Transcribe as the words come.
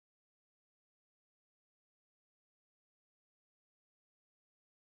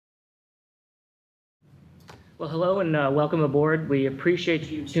Well, hello and welcome aboard. We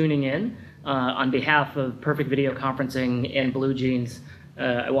appreciate you tuning in. On behalf of Perfect Video Conferencing and Blue Jeans,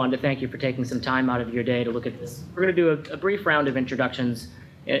 I wanted to thank you for taking some time out of your day to look at this. We're going to do a brief round of introductions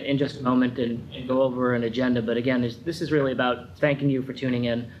in just a moment and go over an agenda. But again, this is really about thanking you for tuning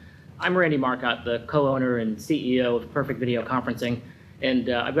in. I'm Randy Marcotte, the co-owner and CEO of Perfect Video Conferencing. And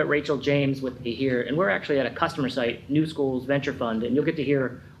I've got Rachel James with me here. And we're actually at a customer site, New Schools Venture Fund. And you'll get to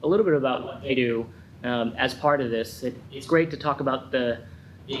hear a little bit about what they do as part of this. It's great to talk about the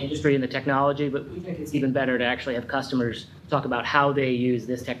industry and the technology, but we think it's even better to actually have customers talk about how they use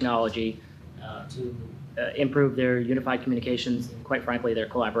this technology to improve their unified communications and, quite frankly, their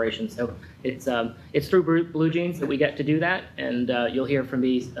collaboration. So it's through Blue Jeans that we get to do that, and you'll hear from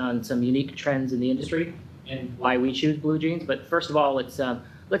me on some unique trends in the industry and why we choose Blue Jeans. But first of all,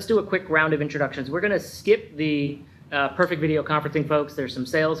 let's do a quick round of introductions. We're going to skip the Perfect Video Conferencing folks. There's some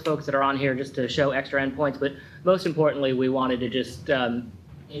sales folks that are on here just to show extra endpoints, but most importantly, we wanted to just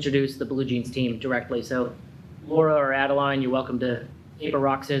introduce the Blue Jeans team directly. So Laura or Adeline, you're welcome to paper,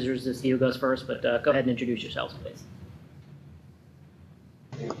 rock, scissors to see who goes first, but go ahead and introduce yourselves, please.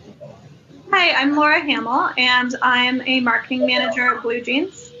 Hi, I'm Laura Hamill, and I'm a marketing manager at Blue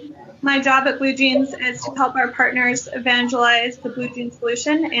Jeans. My job at Blue Jeans is to help our partners evangelize the Blue Jeans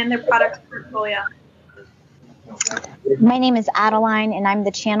solution and their product portfolio. My name is Adeline, and I'm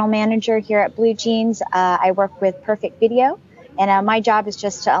the channel manager here at Blue Jeans. I work with Perfect Video, and my job is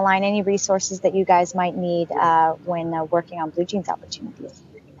just to align any resources that you guys might need when working on Blue Jeans opportunities.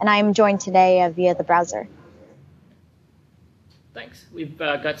 And I'm joined today via the browser. Thanks. We've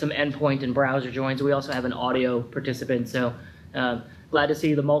got some endpoint and browser joins. We also have an audio participant, so glad to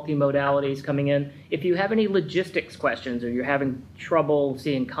see the multi-modalities coming in. If you have any logistics questions or you're having trouble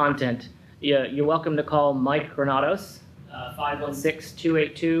seeing content, you're welcome to call Mike Granados,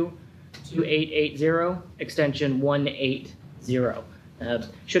 516-282-2880, extension 180.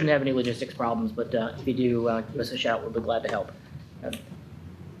 Shouldn't have any logistics problems, but if you do, give us a shout. We'll be glad to help.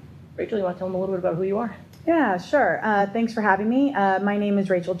 Rachel, you want to tell them a little bit about who you are? Yeah, sure. Thanks for having me. My name is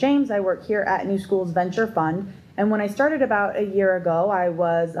Rachel James. I work here at New Schools Venture Fund. And when I started about a year ago, I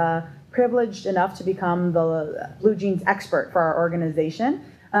was privileged enough to become the Blue Jeans expert for our organization.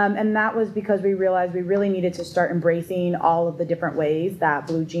 And that was because we realized we really needed to start embracing all of the different ways that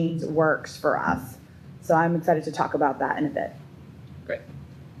Blue Jeans works for us. So I'm excited to talk about that in a bit. Great.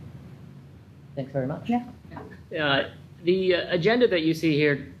 Thanks very much. Yeah. The agenda that you see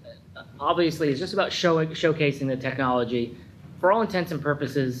here obviously is just about showcasing the technology. For all intents and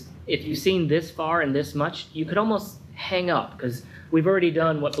purposes, if you've seen this far and this much, you could almost hang up because we've already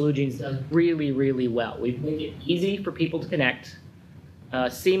done what Blue Jeans does really, really well. We've made it easy for people to connect,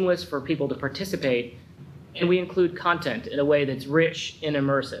 seamless for people to participate, and we include content in a way that's rich and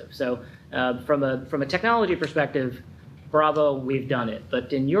immersive. So from a technology perspective, bravo, we've done it.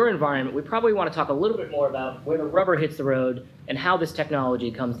 But in your environment, we probably want to talk a little bit more about where the rubber hits the road and how this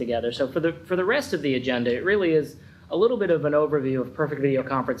technology comes together. So for the rest of the agenda, it really is a little bit of an overview of Perfect Video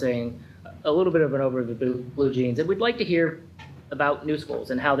Conferencing, a little bit of an overview of Blue Jeans, and we'd like to hear about New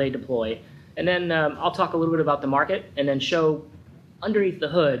Schools and how they deploy. And then I'll talk a little bit about the market and then show underneath the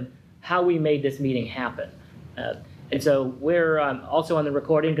hood how we made this meeting happen. And so we're also on the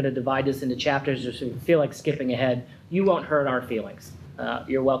recording going to divide this into chapters, so if you feel like skipping ahead, you won't hurt our feelings.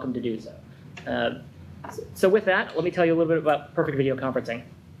 You're welcome to do so. So with that, let me tell you a little bit about Perfect Video Conferencing.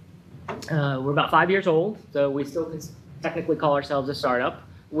 We're about 5 years old, so we still can technically call ourselves a startup.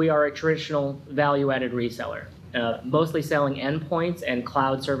 We are a traditional value-added reseller, mostly selling endpoints and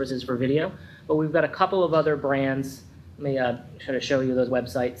cloud services for video, but we've got a couple of other brands. Let me try to show you those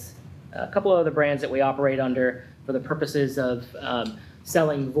websites. A couple of other brands that we operate under for the purposes of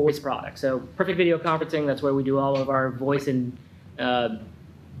selling voice products. So Perfect Video Conferencing, that's where we do all of our voice and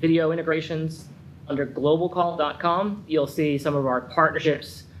video integrations. Under globalcall.com, you'll see some of our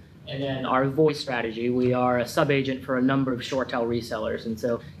partnerships and then our voice strategy. We are a sub-agent for a number of ShoreTel resellers. And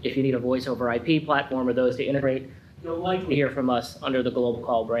so if you need a voice over IP platform or those to integrate, you'll likely hear from us under the Global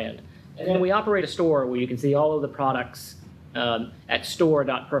Call brand. And then we operate a store where you can see all of the products at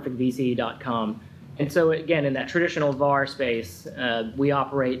store.perfectvc.com. And so again, in that traditional VAR space, we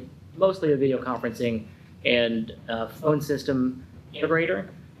operate mostly a video conferencing and phone system integrator,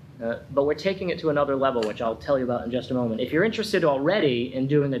 but we're taking it to another level, which I'll tell you about in just a moment. If you're interested already in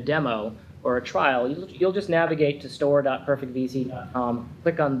doing a demo or a trial, you'll just navigate to store.perfectvc.com,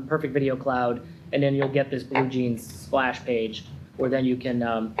 click on Perfect Video Cloud, and then you'll get this Blue Jeans splash page where then you can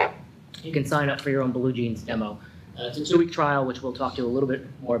sign up for your own Blue Jeans demo. It's a 2-week trial, which we'll talk to you a little bit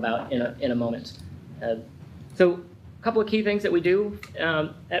more about in a moment. So couple of key things that we do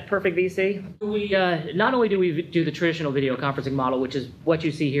at Perfect VC. We not only do we do the traditional video conferencing model, which is what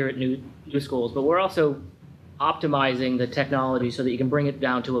you see here at New Schools, but we're also optimizing the technology so that you can bring it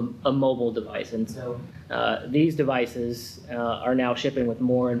down to a mobile device. And so these devices are now shipping with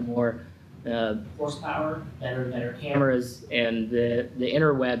more and more horsepower, better and better cameras, and the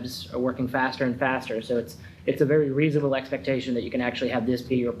interwebs are working faster and faster. So it's a very reasonable expectation that you can actually have this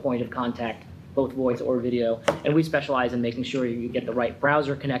be your point of contact, both voice or video. And we specialize in making sure you get the right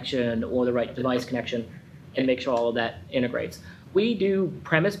browser connection or the right device connection and make sure all of that integrates. We do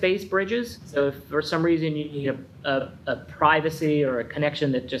premise-based bridges. So if for some reason you need a privacy or a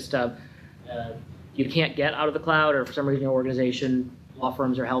connection that just you can't get out of the cloud, or for some reason your organization, law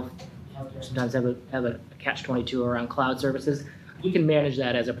firms or healthcare sometimes have a catch-22 around cloud services, we can manage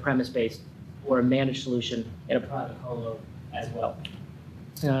that as a premise-based or a managed solution in a private colo as well.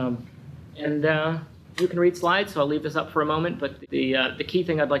 You can read slides, so I'll leave this up for a moment, but the key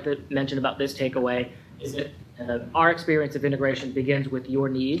thing I'd like to mention about this takeaway is that our experience of integration begins with your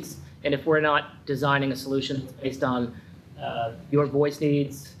needs, and if we're not designing a solution that's based on your voice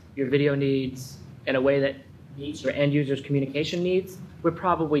needs, your video needs, in a way that meets your end user's communication needs, we're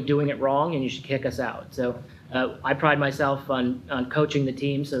probably doing it wrong, and you should kick us out. So I pride myself on coaching the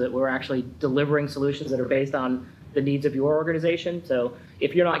team so that we're actually delivering solutions that are based on the needs of your organization. So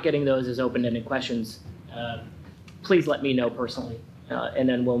if you're not getting those as open-ended questions, please let me know personally, and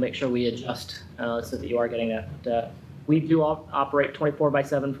then we'll make sure we adjust so that you are getting that. We do operate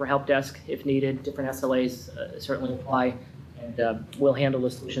 24/7 for help desk if needed. Different SLAs certainly apply, and we'll handle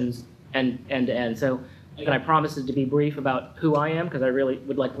the solutions end to end. So again, I promise to be brief about who I am, because I really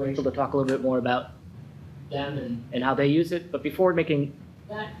would like Rachel to talk a little bit more about them and how they use it. But before making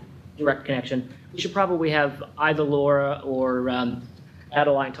that direct connection, we should probably have either Laura or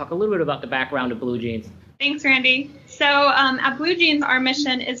Adeline talk a little bit about the background of Blue Jeans. Thanks, Randy. So at Blue Jeans, our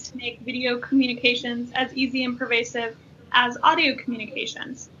mission is to make video communications as easy and pervasive as audio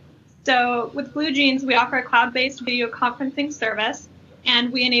communications. So with Blue Jeans, we offer a cloud-based video conferencing service,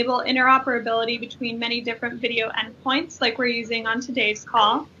 and we enable interoperability between many different video endpoints like we're using on today's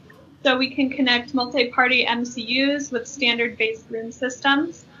call. So we can connect multi-party MCUs with standard-based room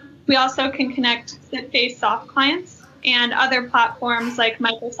systems. We also can connect sit-based soft clients and other platforms like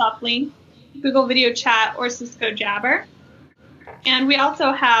Microsoft Lync, Google Video Chat, or Cisco Jabber. And we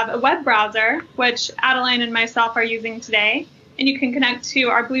also have a web browser, which Adeline and myself are using today. And you can connect to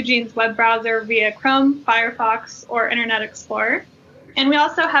our Blue Jeans web browser via Chrome, Firefox, or Internet Explorer. And we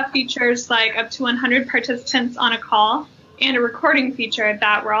also have features like up to 100 participants on a call and a recording feature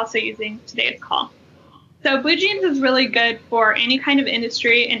that we're also using today's call. So Blue Jeans is really good for any kind of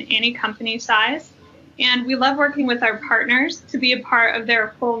industry and any company size. And we love working with our partners to be a part of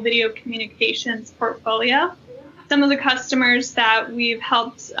their full video communications portfolio. Some of the customers that we've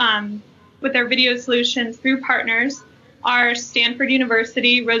helped with their video solutions through partners are Stanford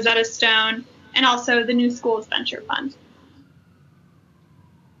University, Rosetta Stone, and also the New Schools Venture Fund.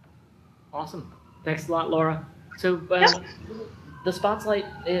 Awesome. Thanks a lot, Laura. So the spotlight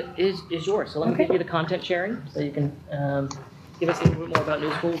is yours. So let me give you the content sharing so you can give us a little bit more about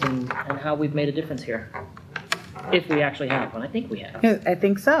New Schools and how we've made a difference here. If we actually have one. I think we have. I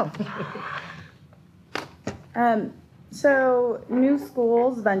think so. So New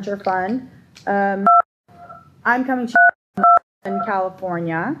Schools Venture Fund. I'm coming to you in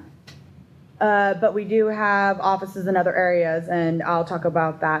California. But we do have offices in other areas, and I'll talk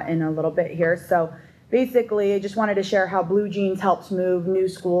about that in a little bit here. So basically, I just wanted to share how Blue Jeans helps move New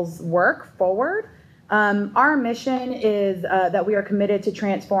Schools' work forward. Our mission is that we are committed to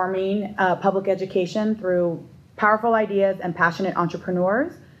transforming public education through powerful ideas and passionate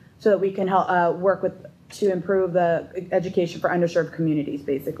entrepreneurs so that we can help work to improve the education for underserved communities,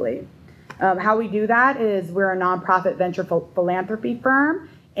 basically. How we do that is we're a nonprofit venture philanthropy firm,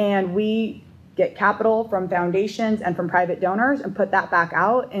 and we get capital from foundations and from private donors and put that back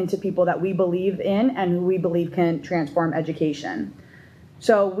out into people that we believe in and who we believe can transform education.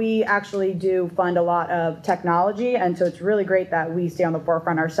 So we actually do fund a lot of technology, and so it's really great that we stay on the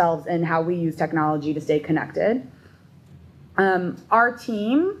forefront ourselves in how we use technology to stay connected. Our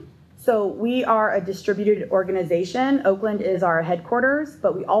team, so we are a distributed organization. Oakland is our headquarters,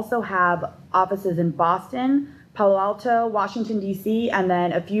 but we also have offices in Boston, Palo Alto, Washington, D.C., and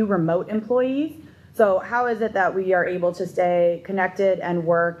then a few remote employees. So how is it that we are able to stay connected and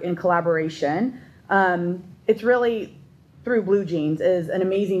work in collaboration? It's really through Blue Jeans is an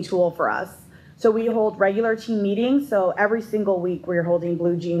amazing tool for us. So we hold regular team meetings. So every single week we're holding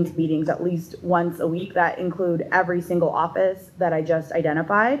Blue Jeans meetings at least once a week that include every single office that I just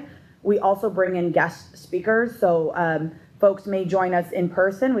identified. We also bring in guest speakers. So folks may join us in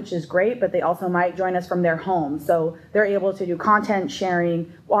person, which is great, but they also might join us from their home. So they're able to do content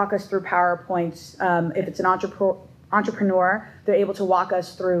sharing, walk us through PowerPoints. If it's an entrepreneur, they're able to walk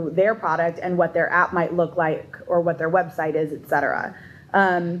us through their product and what their app might look like or what their website is, etc.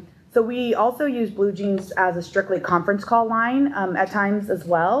 So we also use BlueJeans as a strictly conference call line at times as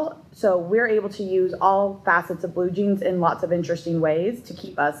well. So we're able to use all facets of BlueJeans in lots of interesting ways to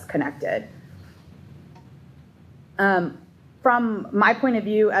keep us connected. From my point of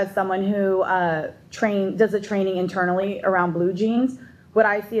view as someone who does the training internally around BlueJeans, what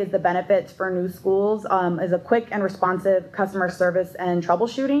I see as the benefits for new schools is a quick and responsive customer service and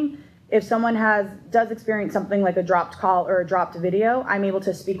troubleshooting. If someone does experience something like a dropped call or a dropped video, I'm able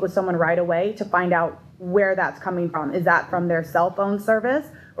to speak with someone right away to find out where that's coming from. Is that from their cell phone service,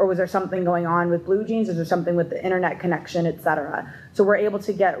 or was there something going on with BlueJeans? Is there something with the internet connection, etc.? So we're able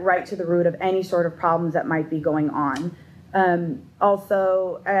to get right to the root of any sort of problems that might be going on.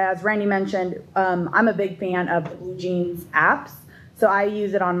 Also, as Randy mentioned, I'm a big fan of the BlueJeans apps. So I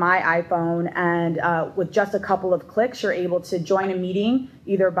use it on my iPhone, and with just a couple of clicks, you're able to join a meeting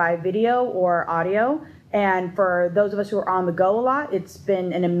either by video or audio. And for those of us who are on the go a lot, it's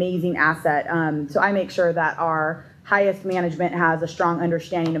been an amazing asset. So I make sure that our highest management has a strong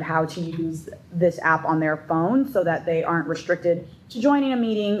understanding of how to use this app on their phone so that they aren't restricted to joining a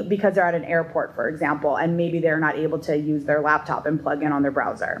meeting because they're at an airport, for example, and maybe they're not able to use their laptop and plug in on their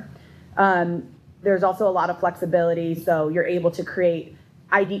browser. There's also a lot of flexibility, so you're able to create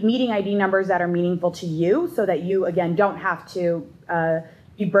meeting ID numbers that are meaningful to you so that you, again, don't have to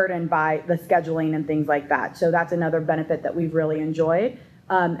be burdened by the scheduling and things like that. So that's another benefit that we've really enjoyed.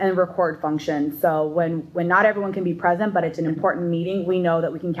 And record function. So when not everyone can be present, but it's an important meeting, we know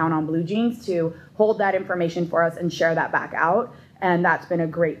that we can count on BlueJeans to hold that information for us and share that back out. And that's been a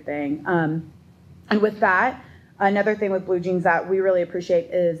great thing. And with that, another thing with BlueJeans that we really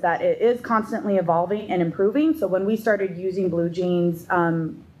appreciate is that it is constantly evolving and improving. So when we started using BlueJeans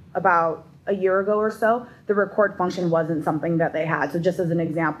about a year ago or so, the record function wasn't something that they had. So just as an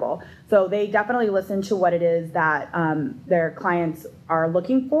example. So they definitely listen to what it is that their clients are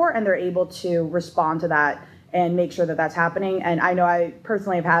looking for, and they're able to respond to that and make sure that that's happening. And I know I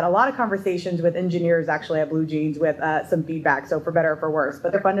personally have had a lot of conversations with engineers actually at BlueJeans with some feedback, so for better or for worse,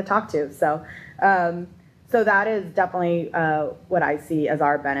 but they're fun to talk to. So, so that is definitely what I see as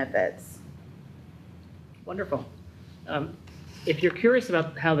our benefits. Wonderful. If you're curious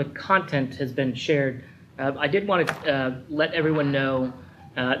about how the content has been shared, I did want to let everyone know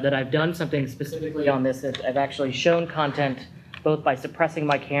that I've done something specifically on this. I've actually shown content both by suppressing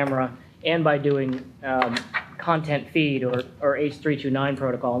my camera and by doing content feed or H329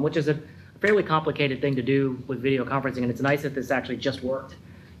 protocol, which is a fairly complicated thing to do with video conferencing, and it's nice that this actually just worked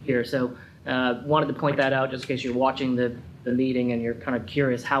here. So wanted to point that out just in case you're watching the meeting and you're kind of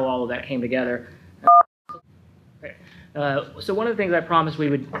curious how all of that came together. So one of the things I promised we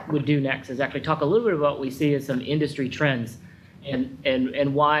would do next is actually talk a little bit about what we see as some industry trends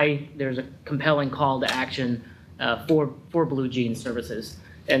and why there's a compelling call to action for BlueJeans services.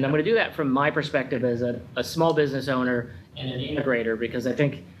 And I'm going to do that from my perspective as a small business owner and an integrator, because I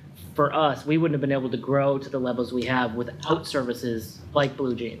think for us, we wouldn't have been able to grow to the levels we have without services like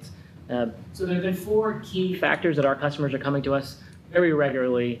BlueJeans. So there have been 4 key factors that our customers are coming to us very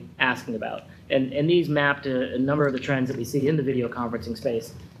regularly asking about. And these map to a number of the trends that we see in the video conferencing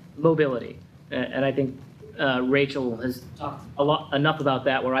space. Mobility. And I think Rachel has talked enough about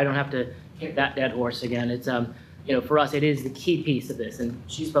that where I don't have to hit that dead horse again. It's, for us, it is the key piece of this. And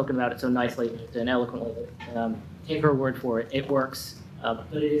she's spoken about it so nicely and eloquently. Take her word for it. It works. But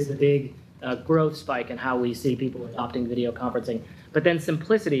it is a big growth spike in how we see people adopting video conferencing. But then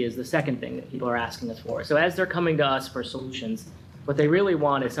simplicity is the second thing that people are asking us for. So as they're coming to us for solutions, what they really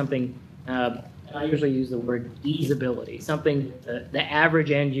want is something, and I usually use the word easeability, something the average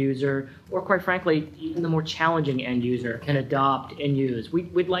end user, or quite frankly, even the more challenging end user can adopt and use.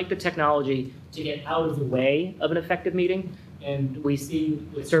 We'd like the technology to get out of the way of an effective meeting, and we see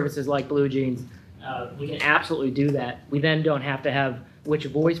with services like BlueJeans, we can absolutely do that. We then don't have to have which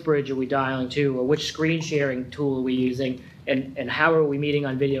voice bridge are we dialing to, or which screen sharing tool are we using, and how are we meeting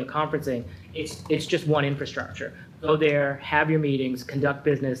on video conferencing. It's just one infrastructure. Go there, have your meetings, conduct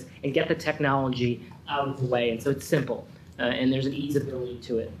business, and get the technology out of the way. And so it's simple, and there's an easeability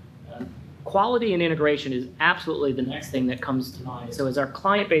to it. Quality and integration is absolutely the next thing that comes to mind. So as our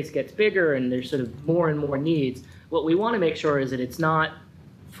client base gets bigger and there's sort of more and more needs, what we want to make sure is that it's not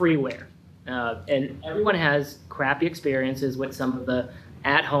freeware. And everyone has crappy experiences with some of the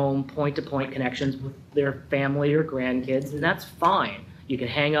at-home point-to-point connections with their family or grandkids, and that's fine. You can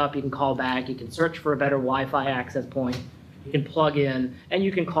hang up, you can call back, you can search for a better Wi-Fi access point, you can plug in, and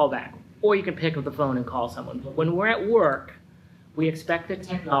you can call back. Or you can pick up the phone and call someone. But when we're at work, we expect the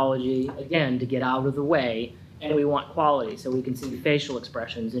technology, again, to get out of the way, and we want quality, so we can see facial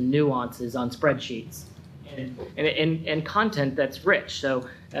expressions and nuances on spreadsheets and content that's rich. So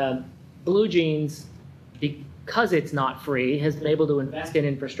Blue Jeans, because it's not free, has been able to invest in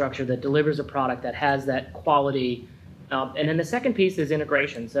infrastructure that delivers a product that has that quality. And then the second piece is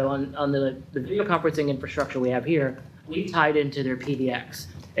integration. So on the video conferencing infrastructure we have here, we tied into their PBX.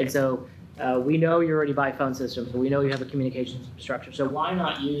 And so we know you already buy phone systems, so we know you have a communications infrastructure. So why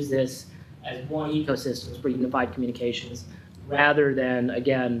not use this as one ecosystem for unified communications, rather than,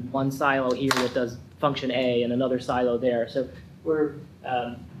 again, one silo here that does function A and another silo there. So we're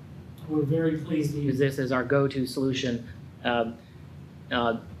very pleased to use this as our go-to solution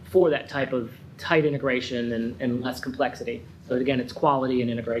for that type of tight integration and less complexity. So again, it's quality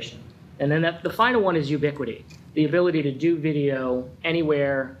and integration. And then the final one is ubiquity, the ability to do video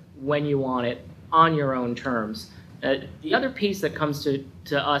anywhere, when you want it, on your own terms. The other piece that comes to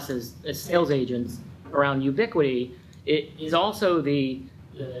us as sales agents around ubiquity, it is also the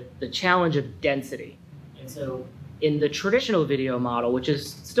challenge of density. And so in the traditional video model, which is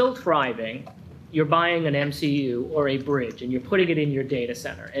still thriving, you're buying an MCU or a bridge and you're putting it in your data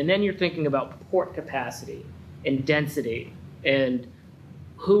center. And then you're thinking about port capacity and density and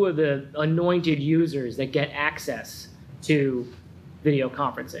who are the anointed users that get access to video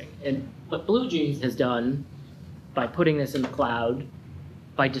conferencing. And what Blue Jeans has done by putting this in the cloud,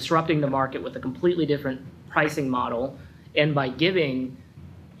 by disrupting the market with a completely different pricing model, and by giving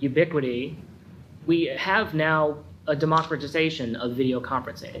ubiquity, we have now a democratization of video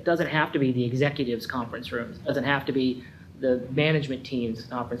conferencing. It doesn't have to be the executives' conference rooms. It doesn't have to be the management team's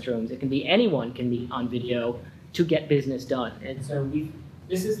conference rooms. It can be anyone can meet on video to get business done. And so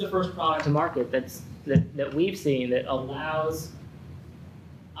this is the first product to market that we've seen that allows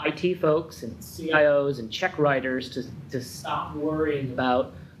IT folks and CIOs and check writers to stop worrying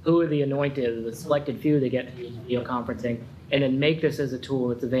about who are the anointed, the selected few that get to use video conferencing, and then make this as a tool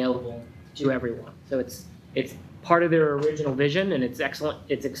that's available to everyone. So it's part of their original vision, and it's excellent.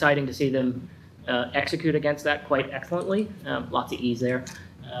 It's exciting to see them execute against that quite excellently. Lots of ease there,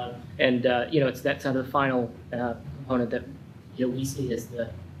 and it's that's the final component that we see as the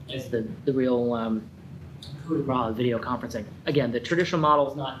real coup de grace of video conferencing. Again, the traditional model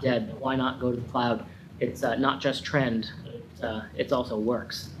is not dead, but why not go to the cloud? It's not just trend, but it also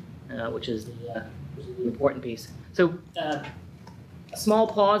works, which is the important piece. So a small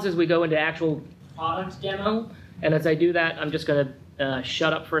pause as we go into actual product demo. And as I do that, I'm just going to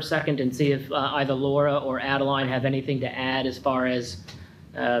shut up for a second and see if either Laura or Adeline have anything to add as far as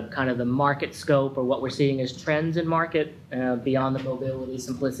kind of the market scope or what we're seeing as trends in market beyond the mobility,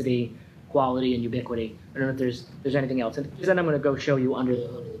 simplicity, quality, and ubiquity. I don't know if there's anything else. And then I'm going to go show you under the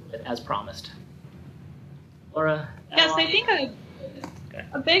hood as promised. Laura? Yes, I think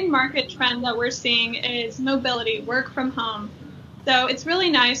a big market trend that we're seeing is mobility, work from home. So it's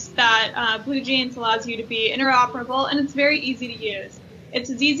really nice that Blue Jeans allows you to be interoperable, and it's very easy to use. It's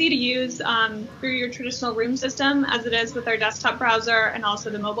as easy to use through your traditional room system as it is with our desktop browser and also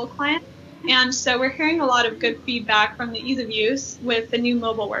the mobile client. And so we're hearing a lot of good feedback from the ease of use with the new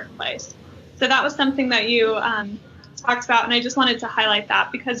mobile workplace. So that was something that you talked about, and I just wanted to highlight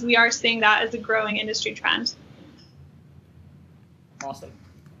that because we are seeing that as a growing industry trend. Awesome.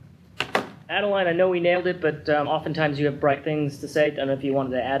 Adeline, I know we nailed it, but oftentimes you have bright things to say. I don't know if you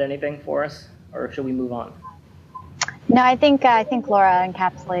wanted to add anything for us, or should we move on? No, I think Laura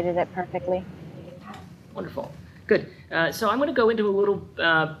encapsulated it perfectly. Wonderful. Good. So I'm going to go into a little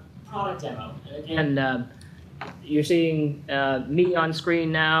product demo. And you're seeing me on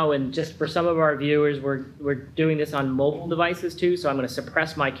screen now, and just for some of our viewers, we're doing this on mobile devices too, so I'm going to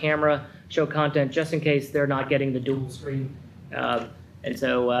suppress my camera, show content just in case they're not getting the dual screen. And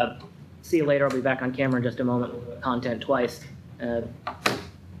so see you later. I'll be back on camera in just a moment with content twice.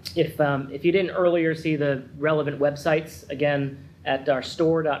 If you didn't earlier see the relevant websites, again, at our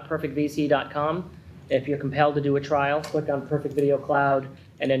store.perfectvc.com. If you're compelled to do a trial, click on Perfect Video Cloud,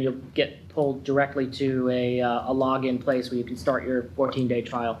 and then you'll get pulled directly to a login place where you can start your 14-day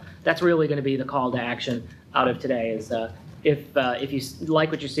trial. That's really going to be the call to action out of today. Is if you like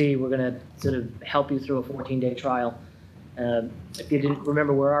what you see, we're going to sort of help you through a 14-day trial. If you didn't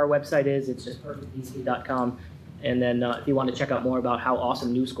remember where our website is, it's just perfectvc.com. And then if you want to check out more about how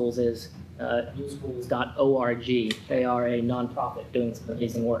awesome New Schools is, newschools.org. They are a nonprofit doing some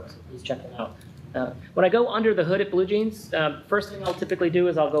amazing work, so please check them out. When I go under the hood at Blue Jeans, first thing I'll typically do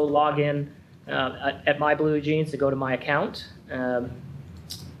is I'll go log in at my Blue Jeans to go to my account.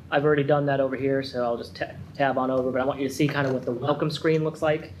 I've already done that over here, so I'll just tab on over, but I want you to see kind of what the welcome screen looks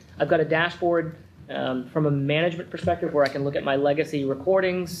like. I've got a dashboard from a management perspective where I can look at my legacy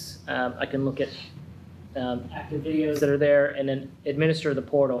recordings. I can look at active videos that are there and then administer the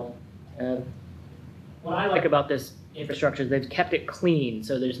portal. What I like about this infrastructure is they've kept it clean,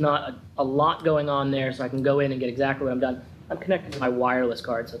 so there's not a lot going on there, so I can go in and get exactly what I'm done. I'm connected to my wireless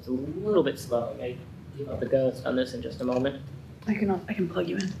card, so it's a little bit slow. I may give up the ghost on this in just a moment. I can plug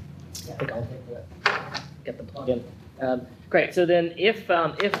you in. Yeah, I think I'll get the plug in. Great. So then,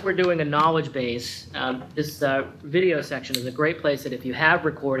 if we're doing a knowledge base, this video section is a great place that if you have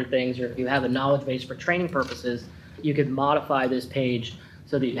recorded things or if you have a knowledge base for training purposes, you could modify this page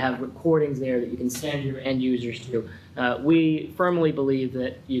so that you have recordings there that you can send your end users to. We firmly believe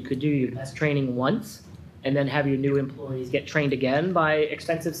that you could do your best training once and then have your new employees get trained again by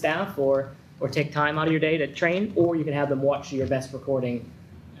expensive staff or take time out of your day to train, or you can have them watch your best recording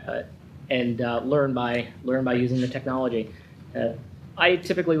and learn by using the technology. I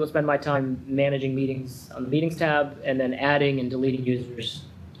typically will spend my time managing meetings on the meetings tab and then adding and deleting users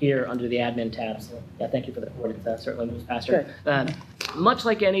here under the admin tab. So yeah, thank you for the report. It certainly moves faster. Much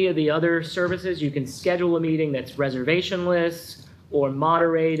like any of the other services, you can schedule a meeting that's reservationless or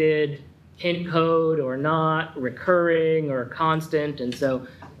moderated, pin code or not, recurring or constant. And so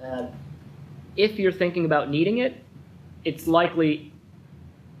if you're thinking about needing it, it's likely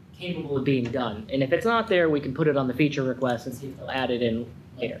capable of being done. And if it's not there, we can put it on the feature request and see if they'll add it in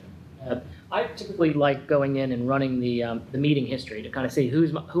later. I typically like going in and running the meeting history to kind of see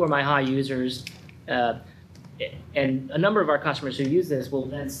who are my high users. And a number of our customers who use this will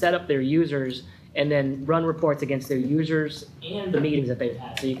then set up their users and then run reports against their users and the meetings that they've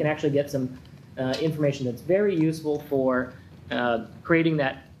had. So you can actually get some information that's very useful for creating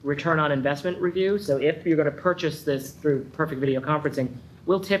that return on investment review. So if you're going to purchase this through Perfect Video Conferencing,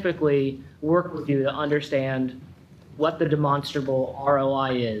 we'll typically work with you to understand what the demonstrable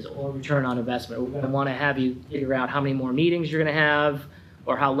ROI is or return on investment. We're going to want to have you figure out how many more meetings you're going to have,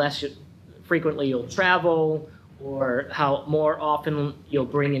 or how frequently you'll travel, or how more often you'll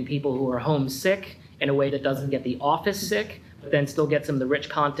bring in people who are homesick in a way that doesn't get the office sick, but then still get some of the rich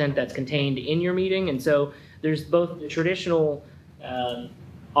content that's contained in your meeting. And so there's both the traditional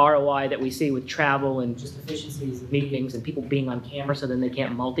ROI that we see with travel and just efficiencies of meetings and people being on camera so then they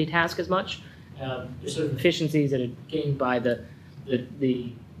can't multitask as much. There's sort of efficiencies that are gained by the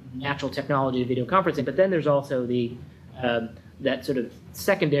natural technology of video conferencing, but then there's also the that sort of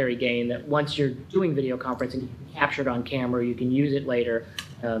secondary gain that once you're doing video conferencing, you can capture it on camera, you can use it later,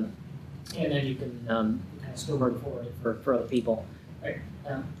 and then you can kind of store and forward it for other people. Right.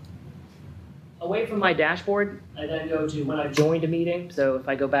 Away from my dashboard, I then go to when I've joined a meeting. So if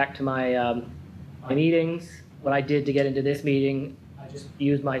I go back to my my meetings, what I did to get into this meeting, I just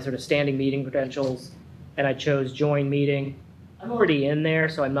used my sort of standing meeting credentials, and I chose join meeting. I'm already in there,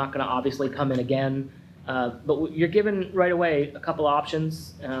 so I'm not going to obviously come in again. But you're given right away a couple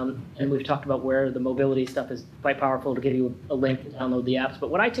options, and we've talked about where the mobility stuff is quite powerful to give you a link to download the apps.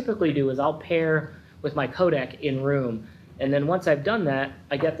 But what I typically do is I'll pair with my codec in room, and then once I've done that,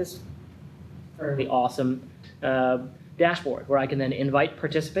 I get this fairly awesome dashboard where I can then invite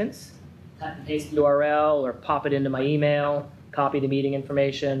participants, cut and paste the URL, or pop it into my email, copy the meeting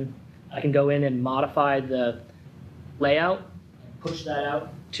information. I can go in and modify the layout and push that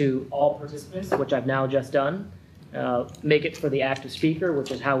out to all participants, which I've now just done. Make it for the active speaker, which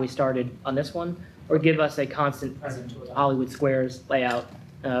is how we started on this one, or give us a constant presence with the Hollywood Squares layout,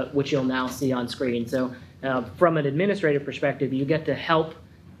 which you'll now see on screen. So from an administrative perspective, you get to help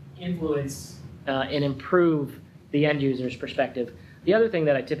influence and improve the end user's perspective. The other thing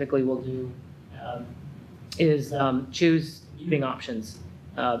that I typically will do is choose viewing options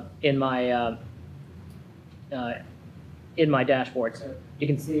in my dashboard. So you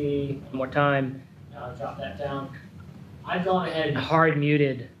can see one more time. I'll drop that down. I've gone ahead and hard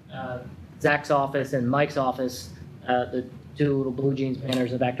muted Zach's office and Mike's office, the two little blue jeans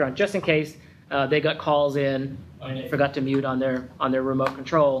banners in the background, just in case they got calls in and they forgot to mute on their remote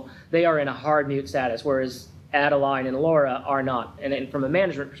control. They are in a hard mute status, whereas Adeline and Laura are not. And from a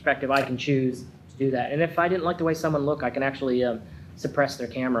management perspective, I can choose to do that. And if I didn't like the way someone looked, I can actually suppress their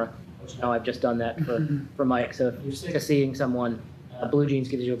camera. Which now I've just done that for Mike. So if you're sick of seeing someone, Blue Jeans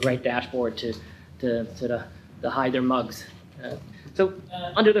gives you a great dashboard to hide their mugs. So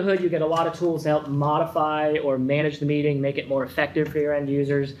under the hood, you get a lot of tools to help modify or manage the meeting, make it more effective for your end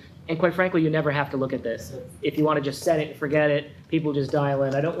users. And quite frankly, you never have to look at this. If you want to just set it and forget it, people just dial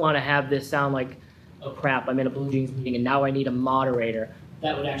in. I don't want to have this sound like, oh crap, I'm in a Blue Jeans meeting and now I need a moderator.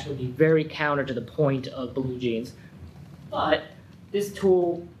 That would actually be very counter to the point of Blue Jeans. But this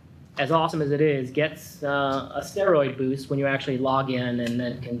tool as awesome as it is, gets a steroid boost when you actually log in and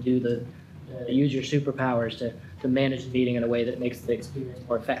then can do use your superpowers to manage the meeting in a way that makes the experience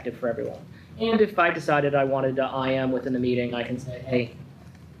more effective for everyone. And if I decided I wanted to IM within the meeting, I can say, hey,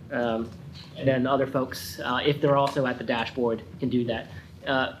 and then other folks, if they're also at the dashboard, can do that.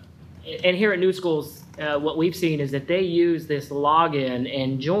 And here at New Schools, what we've seen is that they use this login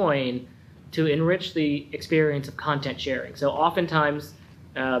and join to enrich the experience of content sharing. So oftentimes,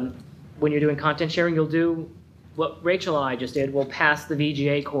 when you're doing content sharing, you'll do what Rachel and I just did. We'll pass the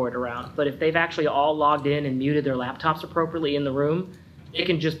VGA cord around. But if they've actually all logged in and muted their laptops appropriately in the room, they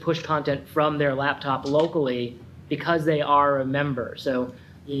can just push content from their laptop locally because they are a member. So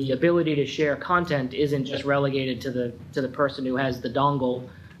the ability to share content isn't just relegated to the person who has the dongle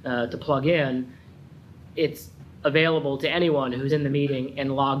to plug in. It's available to anyone who's in the meeting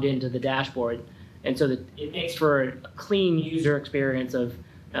and logged into the dashboard. And so that it makes for a clean user experience of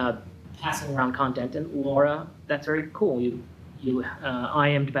passing around content. And Laura, that's very cool. You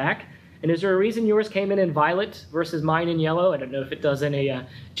IM'd back. And is there a reason yours came in violet versus mine in yellow? I don't know if it does any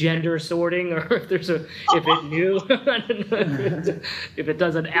gender sorting or if it knew. I don't know if it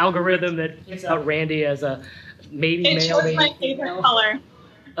does an algorithm that picks out Randy as a maybe male. It chose my favorite color.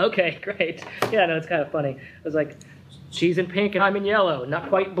 Okay, great. Yeah, no, it's kind of funny. I was like, she's in pink and I'm in yellow. Not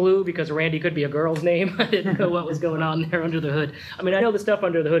quite blue because Randy could be a girl's name. I didn't know what was going on there under the hood. I mean, I know the stuff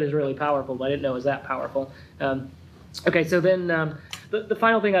under the hood is really powerful, but I didn't know it was that powerful. Okay, so then the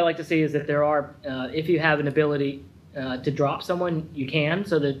final thing I like to see is that there are, if you have an ability to drop someone, you can.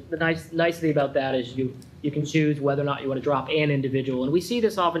 So the nicety about that is you can choose whether or not you want to drop an individual. And we see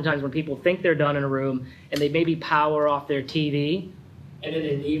this oftentimes when people think they're done in a room and they maybe power off their TV and then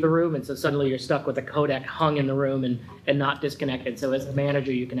they leave a room, and so suddenly you're stuck with a codec hung in the room and not disconnected. So as a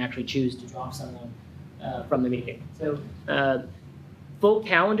manager, you can actually choose to drop someone from the meeting. So full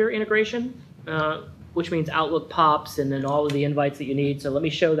calendar integration, which means Outlook pops and then all of the invites that you need. So let me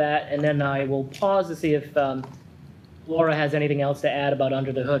show that, and then I will pause to see if Laura has anything else to add about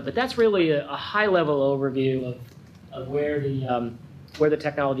under the hood. But that's really a high-level overview of where the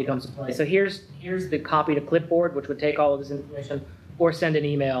technology comes to play. So here's the copy to clipboard, which would take all of this information, or send an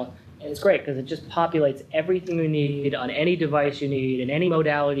email. And it's great because it just populates everything you need on any device you need in any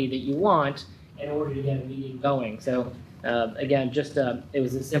modality that you want in order to get a meeting going. So again, just it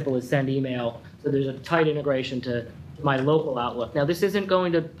was as simple as send email. So there's a tight integration to my local Outlook. Now this isn't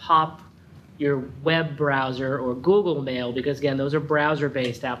going to pop your web browser or Google Mail because again, those are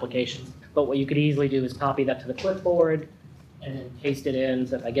browser-based applications. But what you could easily do is copy that to the clipboard and then paste it in.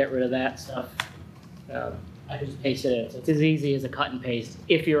 So if I get rid of that stuff, I can just paste it in. So it's as easy as a cut and paste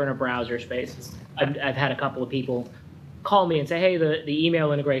if you're in a browser space. I've had a couple of people call me and say, hey, the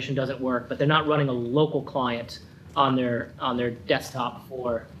email integration doesn't work, but they're not running a local client on their desktop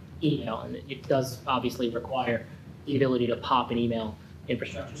for email. And it does obviously require the ability to pop an email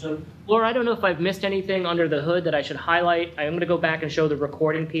infrastructure. So Laura, I don't know if I've missed anything under the hood that I should highlight. I'm going to go back and show the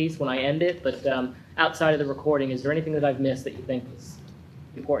recording piece when I end it, but outside of the recording, is there anything that I've missed that you think is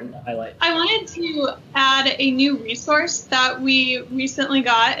important to highlight? I wanted to add a new resource that we recently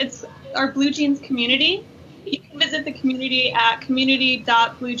got. It's our Blue Jeans community. You can visit the community at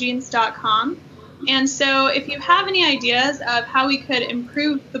community.bluejeans.com. And so if you have any ideas of how we could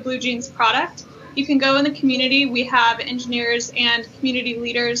improve the Blue Jeans product, you can go in the community. We have engineers and community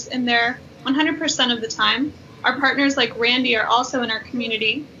leaders in there 100% of the time. Our partners like Randy are also in our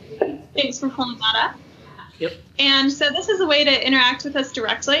community. Thanks for pulling that up. Yep. And so this is a way to interact with us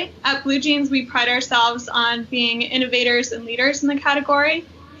directly. At Blue Jeans, we pride ourselves on being innovators and leaders in the category.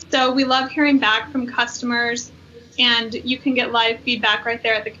 So we love hearing back from customers, and you can get live feedback right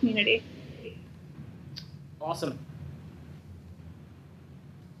there at the community. Awesome.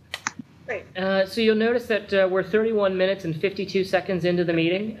 Great. So you'll notice that we're 31 minutes and 52 seconds into the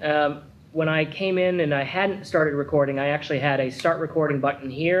meeting. When I came in and I hadn't started recording, I actually had a start recording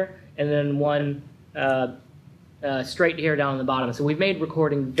button here and then one straight here down on the bottom. So we've made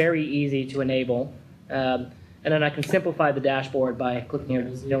recording very easy to enable. And then I can simplify the dashboard by clicking here.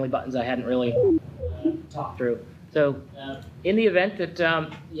 These are the only buttons I hadn't really talked through. So in the event that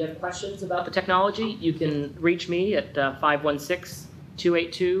you have questions about the technology, you can reach me at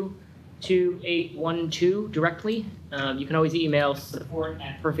 516-282-2812 directly. You can always email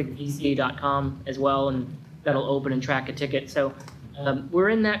support@perfectvc.com as well, and that'll open and track a ticket. So we're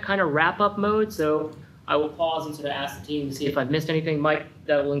in that kind of wrap-up mode, so I will pause and sort of ask the team to see if I've missed anything. Mike,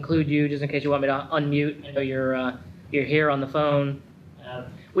 that will include you, just in case you want me to unmute. I know you're here on the phone.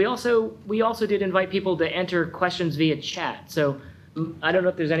 We also did invite people to enter questions via chat. So I don't know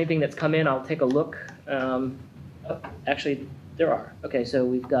if there's anything that's come in. I'll take a look. Actually, There are. Okay, so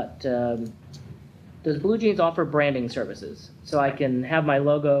we've got, does Blue Jeans offer branding services? So I can have my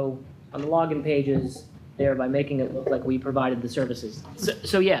logo on the login pages, thereby making it look like we provided the services.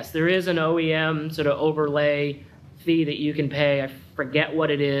 So yes, there is an OEM sort of overlay fee that you can pay. I forget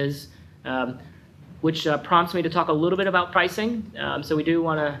what it is, which prompts me to talk a little bit about pricing. So we do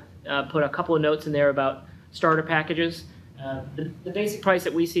want to put a couple of notes in there about starter packages. The basic price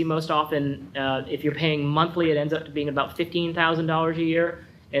that we see most often, if you're paying monthly, it ends up being about $15,000 a year,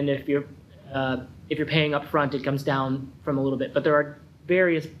 and if you're paying up front, it comes down from a little bit. But there are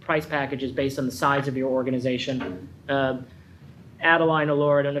various price packages based on the size of your organization. Adeline or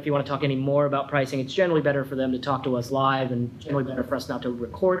Laura, I don't know if you want to talk any more about pricing. It's generally better for them to talk to us live, and generally better for us not to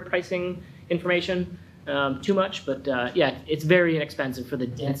record pricing information too much. But yeah, it's very inexpensive for the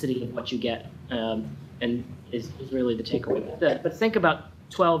density of what you get, and is really the takeaway. But think about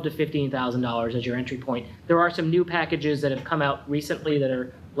 $12,000 to $15,000 as your entry point. There are some new packages that have come out recently that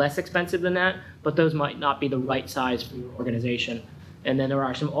are less expensive than that, but those might not be the right size for your organization. And then there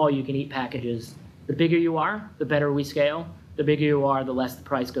are some all-you-can-eat packages. The bigger you are, the better we scale. The bigger you are, the less the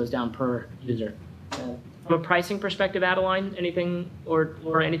price goes down per user. From a pricing perspective, Adeline, anything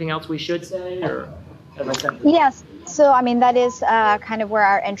or anything else we should say, or have I said? Yes. So, I mean, that is kind of where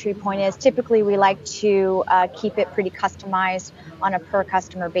our entry point is. Typically, we like to keep it pretty customized on a per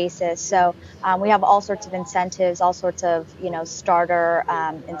customer basis. So we have all sorts of incentives, all sorts of, starter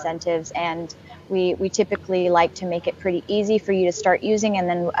incentives, and we typically like to make it pretty easy for you to start using. And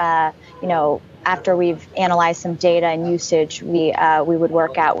then, after we've analyzed some data and usage, we would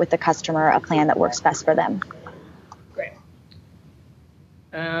work out with the customer a plan that works best for them. Great.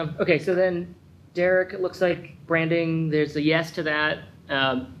 Okay, so then Derek, it looks like branding, there's a yes to that.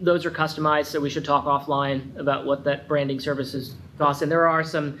 Those are customized, so we should talk offline about what that branding services cost. And there are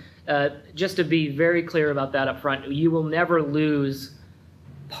some, just to be very clear about that up front, you will never lose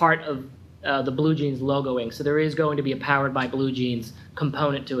part of the Blue Jeans logoing. So there is going to be a Powered by Blue Jeans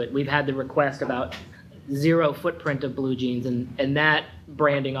component to it. We've had the request about zero footprint of Blue Jeans, and that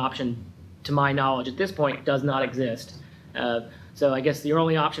branding option, to my knowledge, at this point, does not exist. So I guess your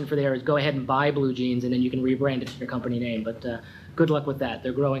only option for there is go ahead and buy Blue Jeans, and then you can rebrand it to your company name. But good luck with that.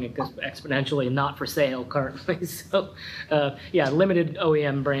 They're growing exponentially and not for sale currently. So yeah, limited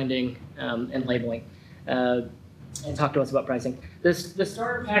OEM branding and labeling. And talk to us about pricing. The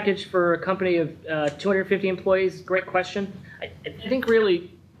starter package for a company of 250 employees, great question. I think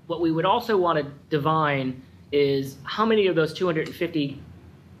really what we would also want to divine is how many of those 250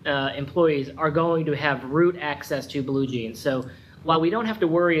 employees are going to have root access to Blue Jeans. So while we don't have to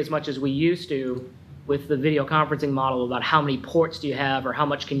worry as much as we used to with the video conferencing model about how many ports do you have or how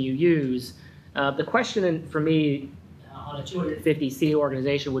much can you use, the question for me on a 250 seat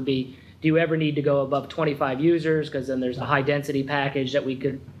organization would be, do you ever need to go above 25 users? Because then there's a high density package that we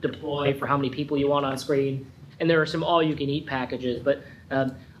could deploy for how many people you want on screen. And there are some all-you-can-eat packages. But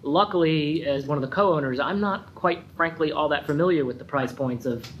luckily, as one of the co-owners, I'm not quite frankly all that familiar with the price points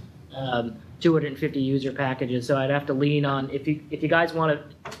of 250 user packages. So I'd have to lean on, if you guys want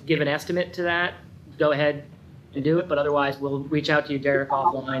to give an estimate to that, go ahead and do it. But otherwise, we'll reach out to you, Derek,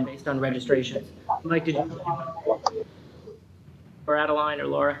 offline based on registrations. Mike, did you? Or Adeline or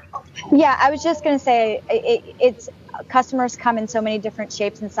Laura? Yeah, I was just going to say it's customers come in so many different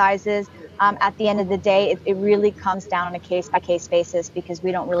shapes and sizes. At the end of the day, it really comes down on a case-by-case basis because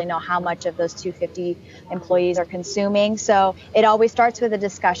we don't really know how much of those 250 employees are consuming. So it always starts with a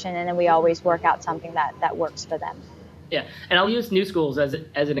discussion, and then we always work out something that works for them. Yeah, and I'll use New Schools as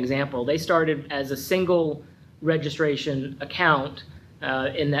an example. They started as a single registration account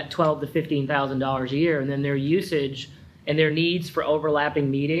in that $12,000 to $15,000 a year, and then their usage and their needs for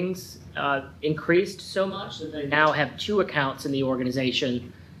overlapping meetings increased so much that they now have 2 accounts in the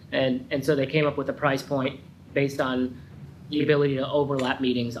organization. And so they came up with a price point based on the ability to overlap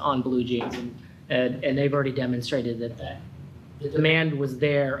meetings on Blue Jeans. And they've already demonstrated that the demand was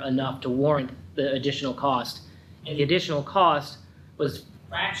there enough to warrant the additional cost. And the additional cost was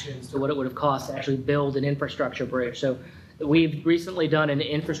fractions to what it would have cost to actually build an infrastructure bridge. So we've recently done an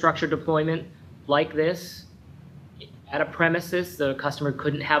infrastructure deployment like this at a premises. The customer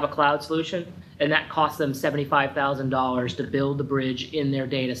couldn't have a cloud solution, and that cost them $75,000 to build the bridge in their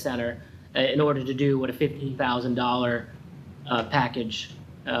data center in order to do what a $15,000 package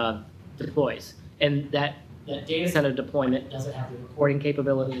deploys. And that data center deployment doesn't have the reporting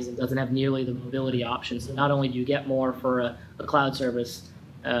capabilities, it doesn't have nearly the mobility options. So not only do you get more for a cloud service,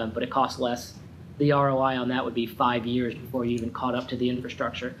 but it costs less. The ROI on that would be 5 years before you even caught up to the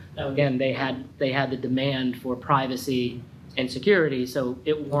infrastructure. Now again, they had the demand for privacy and security, so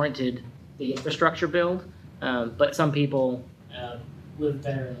it warranted the infrastructure build. But some people live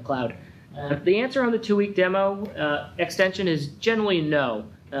better in the cloud. The answer on the 2-week demo extension is generally no.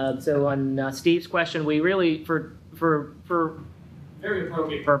 So on Steve's question, we really, for very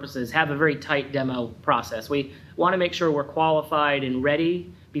appropriate purposes, have a very tight demo process. We want to make sure we're qualified and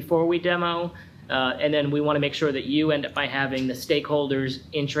ready before we demo, and then we want to make sure that you end up by having the stakeholders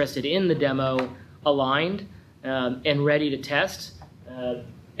interested in the demo aligned and ready to test.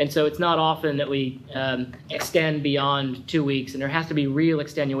 And so it's not often that we extend beyond 2 weeks, and there has to be real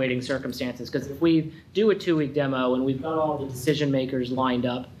extenuating circumstances, because if we do a 2-week demo and we've got all the decision makers lined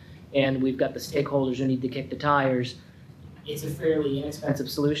up and we've got the stakeholders who need to kick the tires, it's a fairly inexpensive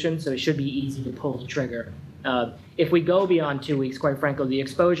solution, so it should be easy to pull the trigger. If we go beyond 2 weeks, quite frankly, the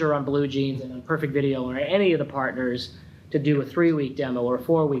exposure on BlueJeans and on Perfect Video or any of the partners to do a 3-week demo or a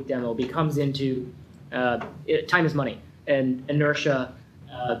 4-week demo becomes into time is money, and inertia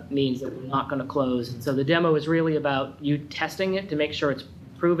means that we're not going to close. And so the demo is really about you testing it to make sure it's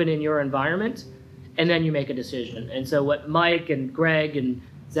proven in your environment, and then you make a decision. And so what Mike and Greg and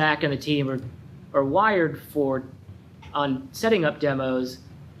Zach and the team are wired for on setting up demos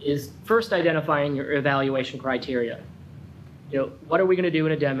is first identifying your evaluation criteria. What are we going to do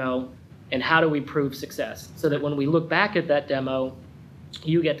in a demo, and how do we prove success? So that when we look back at that demo,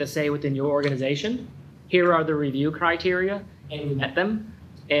 you get to say within your organization, here are the review criteria, and we met them,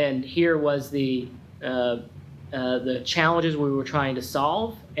 and here was the challenges we were trying to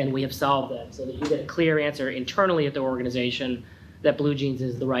solve, and we have solved them, so that you get a clear answer internally at the organization that BlueJeans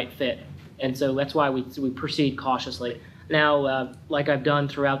is the right fit. And so that's why we proceed cautiously. Now, like I've done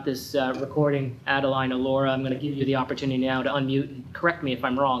throughout this recording, Adeline or Laura, I'm going to give you the opportunity now to unmute and correct me if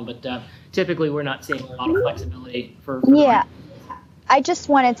I'm wrong, but typically we're not seeing a lot of flexibility for yeah. I just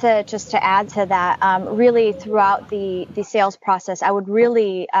wanted to add to that. Really, throughout the sales process, I would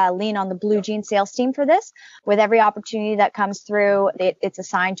really lean on the BlueJeans sales team for this. With every opportunity that comes through, it's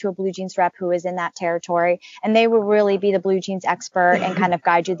assigned to a BlueJeans rep who is in that territory, and they will really be the BlueJeans expert and kind of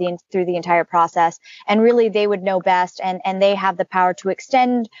guide you through the entire process. And really, they would know best, and they have the power to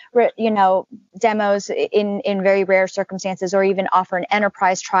extend, demos in very rare circumstances, or even offer an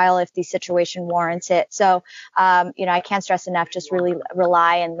enterprise trial if the situation warrants it. So, I can't stress enough, just really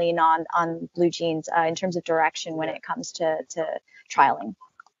rely and lean on BlueJeans in terms of direction when it comes to trialing.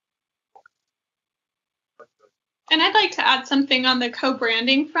 And I'd like to add something on the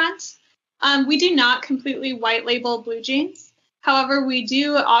co-branding front. We do not completely white label BlueJeans. However, we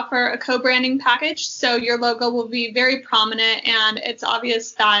do offer a co-branding package, so your logo will be very prominent and it's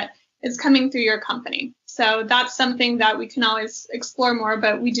obvious that it's coming through your company. So that's something that we can always explore more,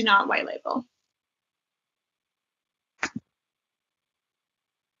 but we do not white label.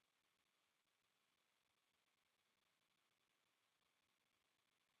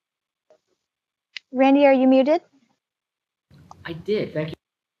 Randy, are you muted? I did. Thank you.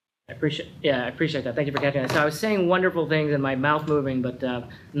 I appreciate that. Thank you for catching that. So I was saying wonderful things and my mouth moving, but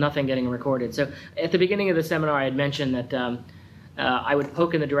nothing getting recorded. So at the beginning of the seminar, I had mentioned that I would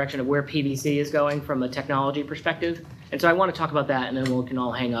poke in the direction of where PVC is going from a technology perspective. And so I want to talk about that, and then we can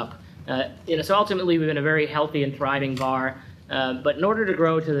all hang up. So ultimately, we've been a very healthy and thriving VAR. But in order to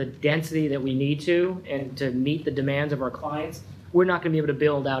grow to the density that we need to and to meet the demands of our clients, we're not going to be able to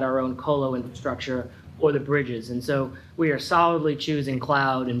build out our own colo infrastructure or the bridges. And so we are solidly choosing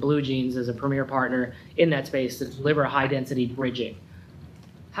cloud and BlueJeans as a premier partner in that space to deliver high-density bridging.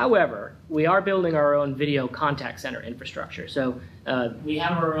 However, we are building our own video contact center infrastructure. So we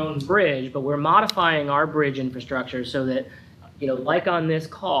have our own bridge, but we're modifying our bridge infrastructure so that, like on this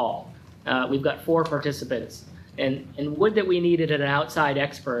call, we've got 4 participants. And would that we needed an outside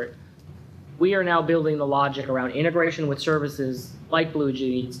expert, we are now building the logic around integration with services like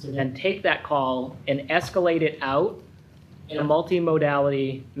BlueJeans to then take that call and escalate it out in a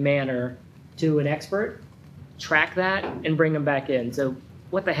multimodality manner to an expert, track that, and bring them back in. So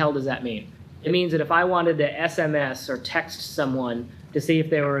what the hell does that mean? It means that if I wanted to SMS or text someone to see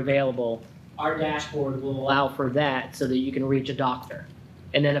if they were available, our dashboard will allow for that so that you can reach a doctor.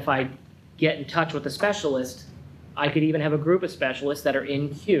 And then if I get in touch with a specialist, I could even have a group of specialists that are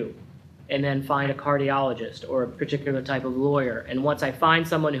in queue, and then find a cardiologist or a particular type of lawyer. And once I find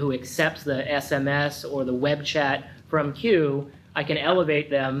someone who accepts the SMS or the web chat from queue, I can elevate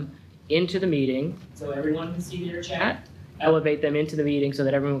them into the meeting so everyone can see their chat, elevate them into the meeting so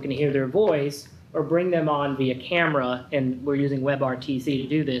that everyone can hear their voice, or bring them on via camera, and we're using WebRTC to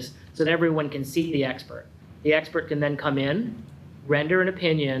do this, so that everyone can see the expert. The expert can then come in, render an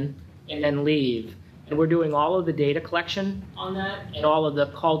opinion, and then leave. And we're doing all of the data collection on that and all of the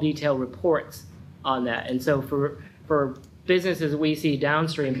call detail reports on that. And so for businesses we see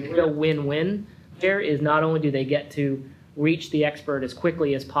downstream, the real win-win there is not only do they get to reach the expert as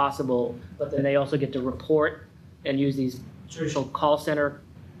quickly as possible, but then they also get to report and use these traditional call center,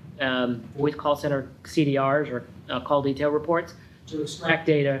 voice call center CDRs or call detail reports to extract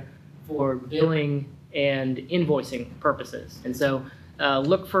data for billing and invoicing purposes. And so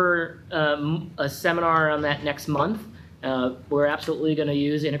look for a seminar on that next month. We're absolutely going to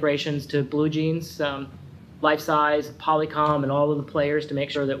use integrations to BlueJeans, Lifesize, Polycom, and all of the players to make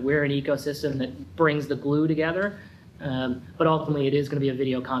sure that we're an ecosystem that brings the glue together. But ultimately, it is going to be a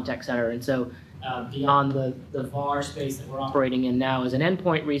video contact center. And so beyond the VAR space that we're operating in now as an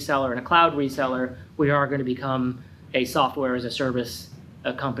endpoint reseller and a cloud reseller, we are going to become a software as a service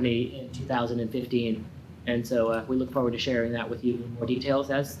company in 2015. And so we look forward to sharing that with you in more details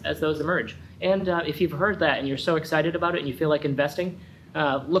as those emerge. And if you've heard that and you're so excited about it and you feel like investing,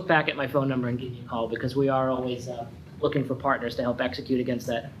 look back at my phone number and give me a call, because we are always looking for partners to help execute against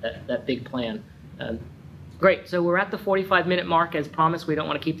that big plan. Great. So we're at the 45-minute mark. As promised, we don't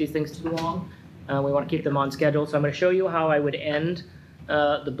want to keep these things too long. We want to keep them on schedule. So I'm going to show you how I would end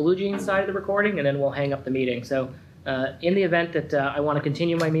the BlueJeans side of the recording, and then we'll hang up the meeting. So in the event that I want to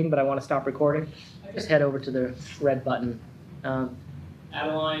continue my meeting, but I want to stop recording, I just head over to the red button.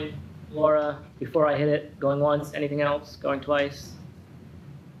 Adeline, Laura, before I hit it, going once, anything else? Going twice?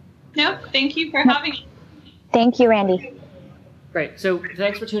 Nope. Thank you for having me. Thank you, Randy. Great. So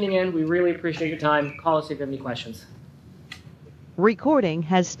thanks for tuning in. We really appreciate your time. Call us if you have any questions. Recording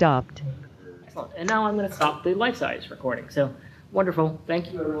has stopped. Excellent. And now I'm going to stop the life-size recording. So wonderful.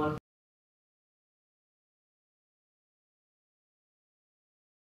 Thank you, everyone.